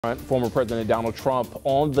Former President Donald Trump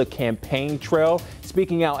on the campaign trail,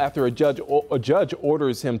 speaking out after a judge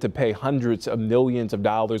orders him to pay hundreds of millions of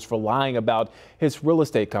dollars for lying about his real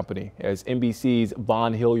estate company. As NBC's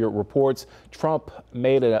Von Hilliard reports, Trump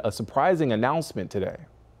made a surprising announcement today.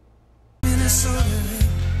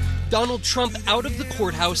 Donald Trump out of the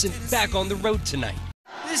courthouse and back on the road tonight.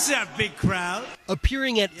 This is a big crowd.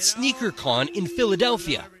 Appearing at SneakerCon in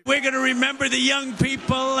Philadelphia. We're going to remember the young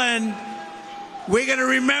people, and we're going to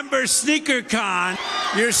remember SneakerCon.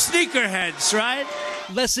 You're sneakerheads, right?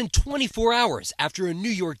 Less than 24 hours after a New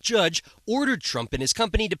York judge ordered Trump and his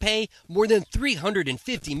company to pay more than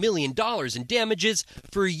 $350 million in damages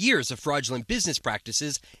for years of fraudulent business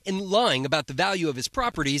practices and lying about the value of his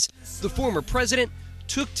properties, the former president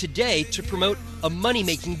took today to promote a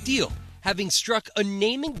money-making deal, having struck a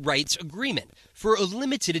naming rights agreement for a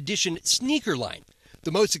limited edition sneaker line,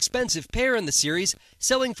 the most expensive pair in the series,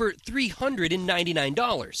 selling for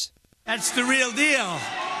 $399. That's the real deal.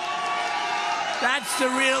 That's the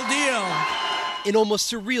real deal. An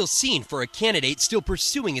almost surreal scene for a candidate still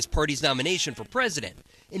pursuing his party's nomination for president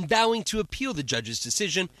and vowing to appeal the judge's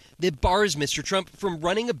decision that bars Mr. Trump from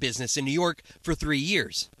running a business in New York for 3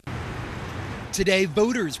 years. Today,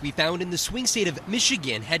 voters we found in the swing state of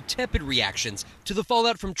Michigan had tepid reactions to the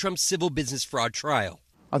fallout from Trump's civil business fraud trial.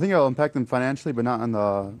 I think it'll impact them financially, but not in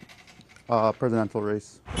the presidential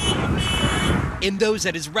race. And those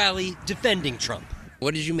at his rally defending Trump.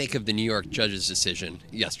 What did you make of the New York judge's decision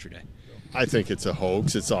yesterday? I think it's a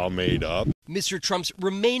hoax. It's all made up. Mr. Trump's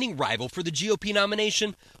remaining rival for the GOP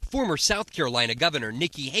nomination, former South Carolina Governor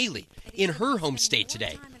Nikki Haley, in her home state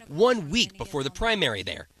today, 1 week before the primary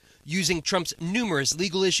there, using Trump's numerous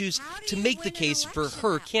legal issues to make the case for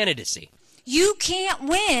her candidacy. You can't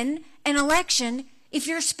win an election if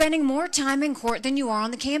you're spending more time in court than you are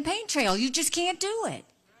on the campaign trail. You just can't do it.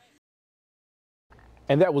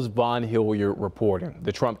 And that was Von Hilliard reporting.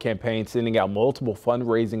 The Trump campaign sending out multiple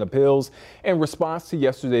fundraising appeals in response to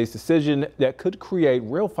yesterday's decision that could create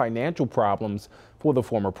real financial problems for the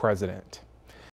former president.